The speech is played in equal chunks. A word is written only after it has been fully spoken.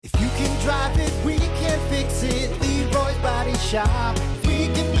drive it, we can fix it. Leroy's Body Shop. We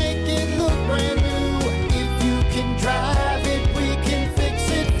can make it look brand new. If you can drive it, we can fix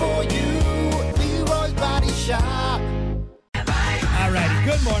it for you. Leroy's Body Shop. All righty,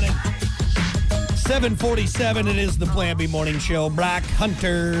 good morning. 7:47, it is the Plan B Morning Show. Brock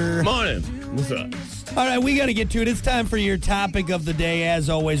Hunter. Morning. What's up? All right, we got to get to it. It's time for your topic of the day, as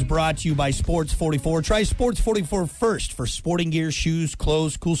always, brought to you by Sports 44. Try Sports 44 first for sporting gear, shoes,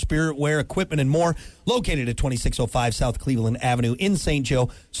 clothes, cool spirit wear, equipment, and more. Located at 2605 South Cleveland Avenue in St. Joe.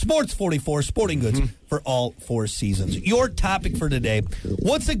 Sports 44, sporting goods for all four seasons. Your topic for today,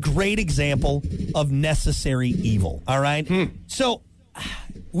 what's a great example of necessary evil? All right? So,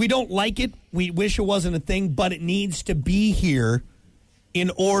 we don't like it. We wish it wasn't a thing, but it needs to be here in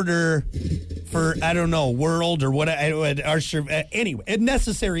order for, I don't know, world or what, anyway, a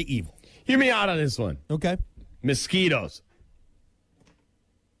necessary evil. Hear me out on this one. Okay. Mosquitoes.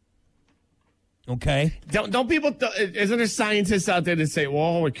 Okay. Don't people, isn't there scientists out there that say,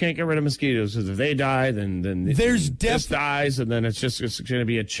 well, we can't get rid of mosquitoes because if they die, then There's this dies, and then it's going to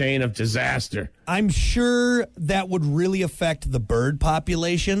be a chain of disaster. I'm sure that would really affect the bird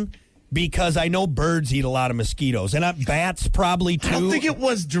population because I know birds eat a lot of mosquitoes, and bats probably too. I don't think it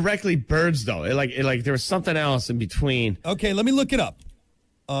was directly birds, though. Like there was something else in between. Okay, let me look it up.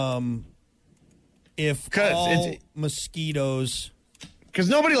 If all mosquitoes... Because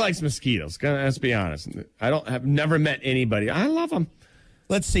nobody likes mosquitoes. Let's be honest. I've never met anybody. I love them.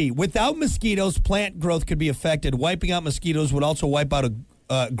 Let's see. Without mosquitoes, plant growth could be affected. Wiping out mosquitoes would also wipe out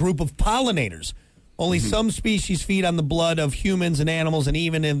a group of pollinators. Only some species feed on the blood of humans and animals, and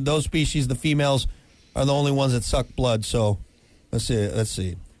even in those species, the females are the only ones that suck blood. So, let's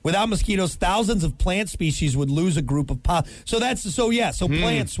see. Without mosquitoes, thousands of plant species would lose a group of So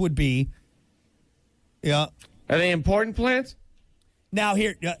plants would be. Yeah. Are they important plants? Now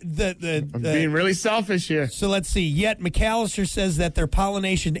here, I'm being really selfish here. So let's see. Yet McAllister says that their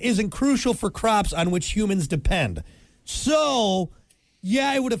pollination isn't crucial for crops on which humans depend. So,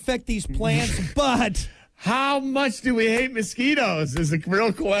 yeah, it would affect these plants, but how much do we hate mosquitoes is a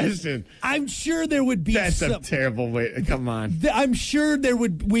real question. I'm sure there would be. That's a terrible way. Come on. I'm sure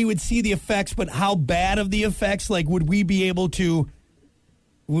we would see the effects, but how bad of the effects? Like, would we be able to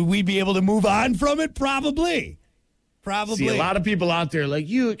move on from it? Probably. See, a lot of people out there like,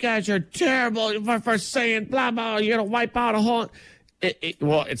 you guys are terrible for saying blah, blah, you're going to wipe out a whole...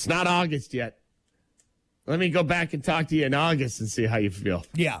 Well, it's not August yet. Let me go back and talk to you in August and see how you feel.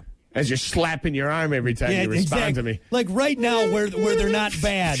 Yeah. As you're slapping your arm every time you respond to me. Like right now where they're not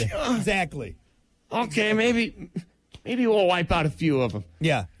bad. Exactly. Okay, maybe we'll wipe out a few of them.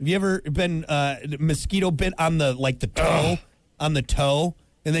 Yeah. Have you ever been mosquito bit on the toe? On the toe,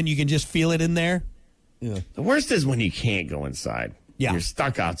 and then you can just feel it in there? Yeah. The worst is when you can't go inside. Yeah. You're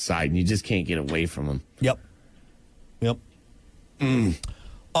stuck outside and you just can't get away from them. Yep.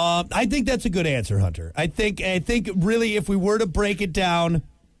 I think that's a good answer, Hunter. I think really if we were to break it down,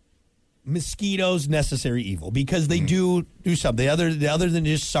 mosquitoes necessary evil because they do something other than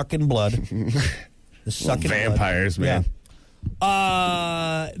just sucking blood. The sucking vampires, blood. man.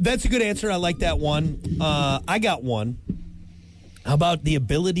 Yeah. That's a good answer. I like that one. I got one. How about the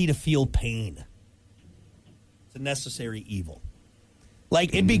ability to feel pain? It's a necessary evil.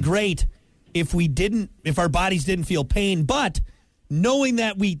 Like, it'd be great if our bodies didn't feel pain, but knowing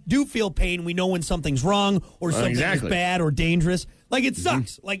that we do feel pain, we know when something's wrong or something is bad or dangerous. Like, it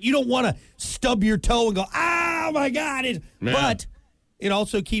sucks. Like, you don't want to stub your toe and go, oh, my God. But it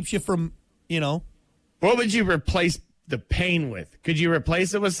also keeps you from, What would you replace the pain with? Could you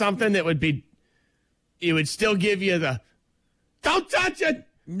replace it with something that would still give you the, don't touch it,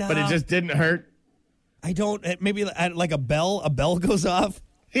 but it just didn't hurt? I don't, maybe like a bell goes off.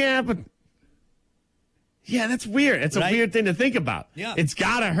 Yeah, but that's weird. It's a weird thing to think about. Yeah. It's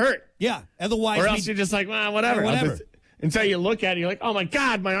got to hurt. Yeah. Otherwise, or else you're just like, well, whatever. Until you look at it, you're like, oh my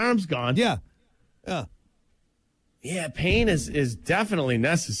God, my arm's gone. Yeah. Yeah, pain is definitely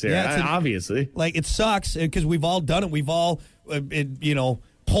necessary, obviously. Like, it sucks because we've all done it. We've all,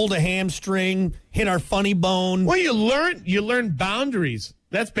 pulled a hamstring, hit our funny bone. Well, you learn boundaries.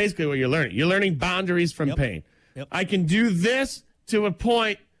 That's basically what you're learning. You're learning boundaries from pain. Yep. I can do this to a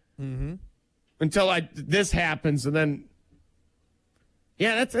point until this happens, and then,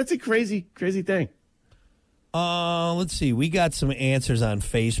 that's a crazy, crazy thing. Let's see. We got some answers on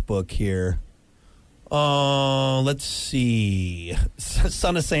Facebook here. Let's see.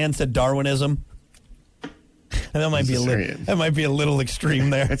 Son of Sand said Darwinism. And that might be a little extreme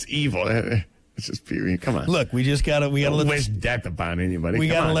there. That's evil. It's just period. Come on. Look, we gotta Don't wish death upon anybody. We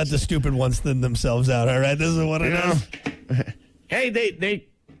gotta let the stupid ones thin themselves out. All right, this is what it is. Hey, they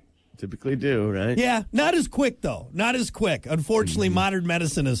typically do, right? Yeah, not as quick, though. Not as quick. Unfortunately, modern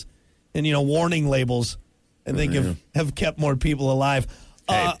medicine is, and, warning labels, I think, have kept more people alive.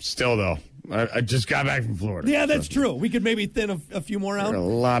 Hey, still, though, I just got back from Florida. Yeah, that's true. We could maybe thin a few more out. A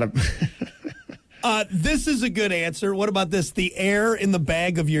lot of... This is a good answer. What about this? The air in the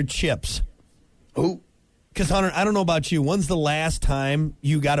bag of your chips. Oh. Because, Hunter, I don't know about you. When's the last time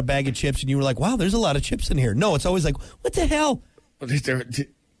you got a bag of chips and you were like, wow, there's a lot of chips in here? No, it's always like, what the hell?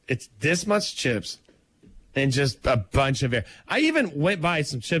 It's this much chips and just a bunch of air. I even went by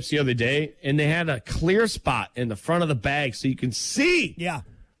some chips the other day, and they had a clear spot in the front of the bag so you can see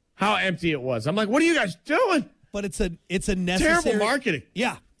how empty it was. I'm like, what are you guys doing? But it's a necessary... Terrible marketing.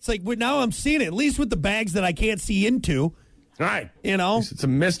 Yeah. It's like, now I'm seeing it, at least with the bags that I can't see into. Right. It's a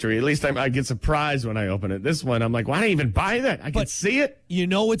mystery. At least I get surprised when I open it. This one, I'm like, why did I even buy that? I can see it.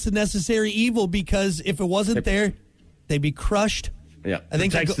 It's a necessary evil because if it wasn't there, they'd be crushed. Yeah. I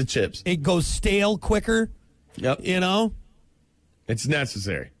think protects the chips. It goes stale quicker. Yep. It's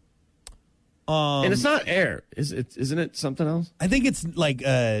necessary. And it's not air. Isn't it something else? I think it's like,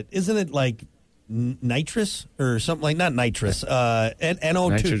 isn't it like nitrous or something like, not nitrous,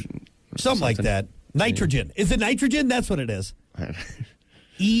 NO2, something like that. Nitrogen. Is it nitrogen? That's what it is.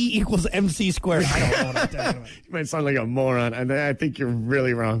 E equals MC squared. I don't know what I'm talking about. You might sound like a moron. I think you're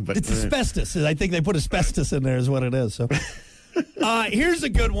really wrong. But it's asbestos. I think they put asbestos in there is what it is. So, here's a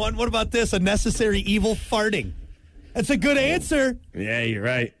good one. What about this? A necessary evil, farting. That's a good answer. Yeah, you're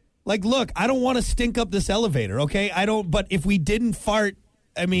right. Like, look, I don't want to stink up this elevator, okay? But if we didn't fart,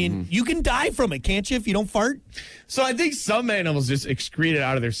 I mean, you can die from it, can't you, if you don't fart? So I think some animals just excrete it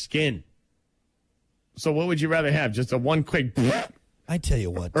out of their skin. So what would you rather have? Just a one quick... I tell you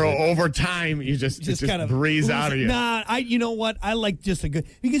what. Or over time, you just kind of breeze out of you. Nah, you know what? I like just a good...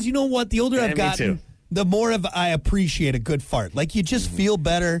 Because you know what? The older I've gotten, the more I appreciate a good fart. Like, you just feel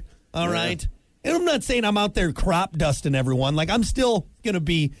better, all right? And I'm not saying I'm out there crop dusting everyone. Like, I'm still going to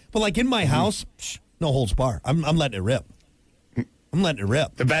be... But, like, in my house, no holds bar. I'm letting it rip. I'm letting it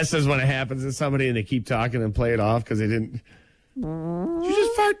rip. The best is when it happens to somebody and they keep talking and play it off because they didn't... Did you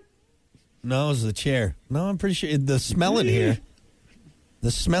just fart? No, it was the chair. No, I'm pretty sure. The smell in here.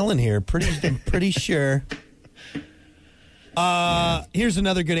 Pretty sure. Here's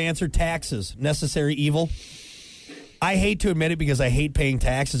another good answer. Taxes. Necessary evil. I hate to admit it because I hate paying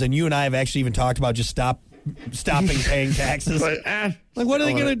taxes, and you and I have actually even talked about just stopping paying taxes. Like, what are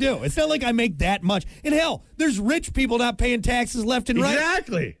they going to do? It's not like I make that much. And hell, there's rich people not paying taxes left and right.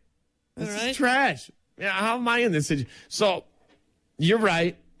 Exactly. This is trash. Yeah, how am I in this situation? So, you're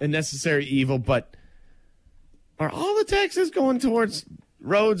right. A necessary evil, but are all the taxes going towards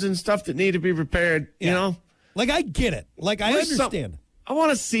roads and stuff that need to be repaired? Yeah. You know, like I get it. Like I understand. I want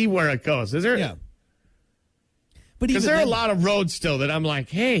to see where it goes. Is there? Yeah. But because there are a lot of roads still that I'm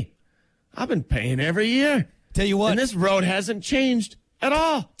like, hey, I've been paying every year. Tell you what, and this road hasn't changed at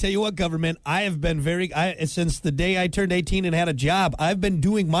all. Tell you what, government, I have been since the day I turned 18 and had a job. I've been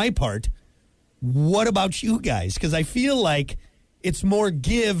doing my part. What about you guys? Because I feel like it's more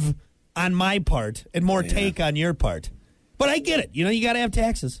give on my part and more take on your part. But I get it. You got to have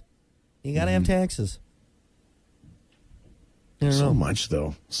taxes. You got to have taxes. So much,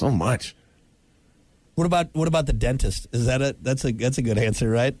 though. So much. What about the dentist? Is that's a good answer,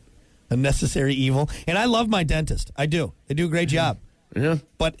 right? A necessary evil. And I love my dentist. I do. They do a great job. Yeah.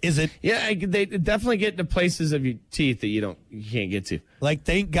 But is it? Yeah, they definitely get into places of your teeth that you can't get to. Like,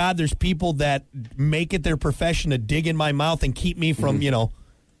 thank God there's people that make it their profession to dig in my mouth and keep me from, Hey,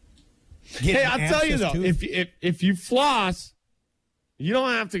 I'll tell you though, if you floss, you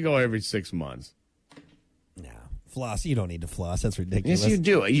don't have to go every 6 months. No, floss. You don't need to floss. That's ridiculous. Yes, you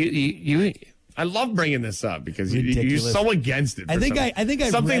do. You I love bringing this up because you're so against it. I think I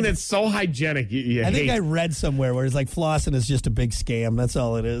something that's so hygienic. I think I read somewhere where it's like flossing is just a big scam. That's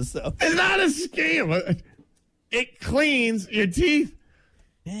all it is. So. It's not a scam. It cleans your teeth.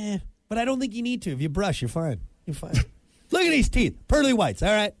 But I don't think you need to. If you brush, you're fine. You're fine. Look at these teeth, pearly whites.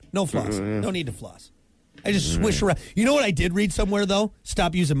 All right, no floss. No need to floss. I just swish around. You know what I did read somewhere though?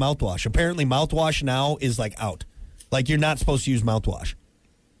 Stop using mouthwash. Apparently, mouthwash now is like out. Like you're not supposed to use mouthwash.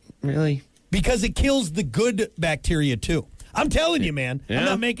 Really? Because it kills the good bacteria, too. I'm telling you, man. Yeah. I'm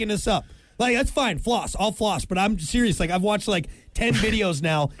not making this up. Like, that's fine. Floss. I'll floss. But I'm serious. Like, I've watched, 10 videos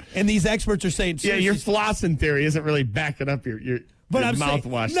now, and these experts are saying... Yeah, your flossing theory isn't really backing up your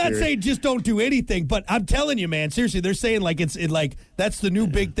mouthwash theory. I'm not saying just don't do anything, but I'm telling you, man, seriously, they're saying, that's the new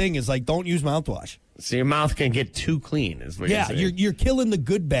big thing is, don't use mouthwash. So your mouth can get too clean, is what you're saying. Yeah, you're killing the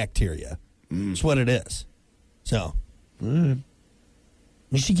good bacteria. That's what it is. So...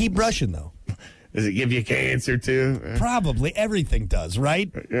 You should keep brushing, though. Does it give you cancer too? Probably everything does,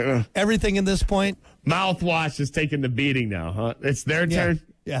 right? Yeah. Everything in this point. Mouthwash is taking the beating now, huh? It's their turn.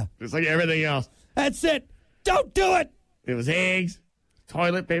 Yeah. It's like everything else. That's it. Don't do it. It was eggs,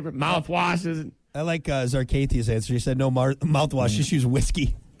 toilet paper, mouthwashes. I like Zarkathia's answer. He said no mouthwash. Just use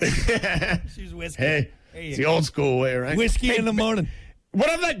whiskey. Just use whiskey. Hey, it's the old school way, right? Whiskey in the morning.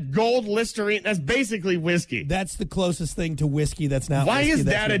 What of that gold Listerine? That's basically whiskey. That's the closest thing to whiskey that's not Why whiskey. is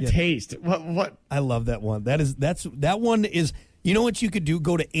that a taste? What? I love that one. That one is, you know what you could do?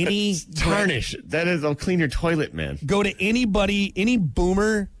 Go to any tarnish. That is, I'll clean your toilet, man. Go to anybody, any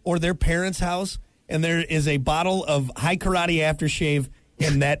boomer or their parents' house, and there is a bottle of High Karate aftershave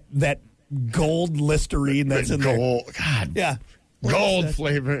and that gold Listerine that's in gold. there. God. Yeah. Gold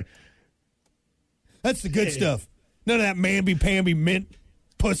flavor. That's the good stuff. None of that mamby-pamby mint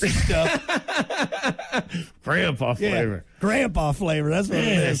pussy stuff. Grandpa flavor. Grandpa flavor. That's what it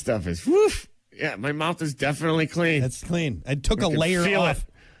is. That stuff is, woof. Yeah, my mouth is definitely clean. That's clean. I took a layer off.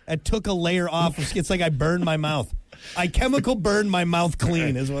 I took a layer off. It's like I burned my mouth. I chemical burned my mouth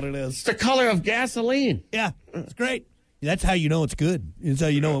clean is what it is. It's the color of gasoline. Yeah, it's great. That's how you know it's good. That's how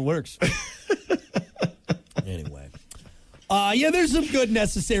you know it works. Anyway. There's some good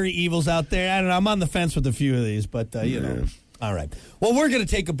necessary evils out there. I don't know. I'm on the fence with a few of these, but, you know. All right. Well, we're going to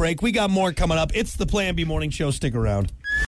take a break. We got more coming up. It's the Plan B Morning Show. Stick around.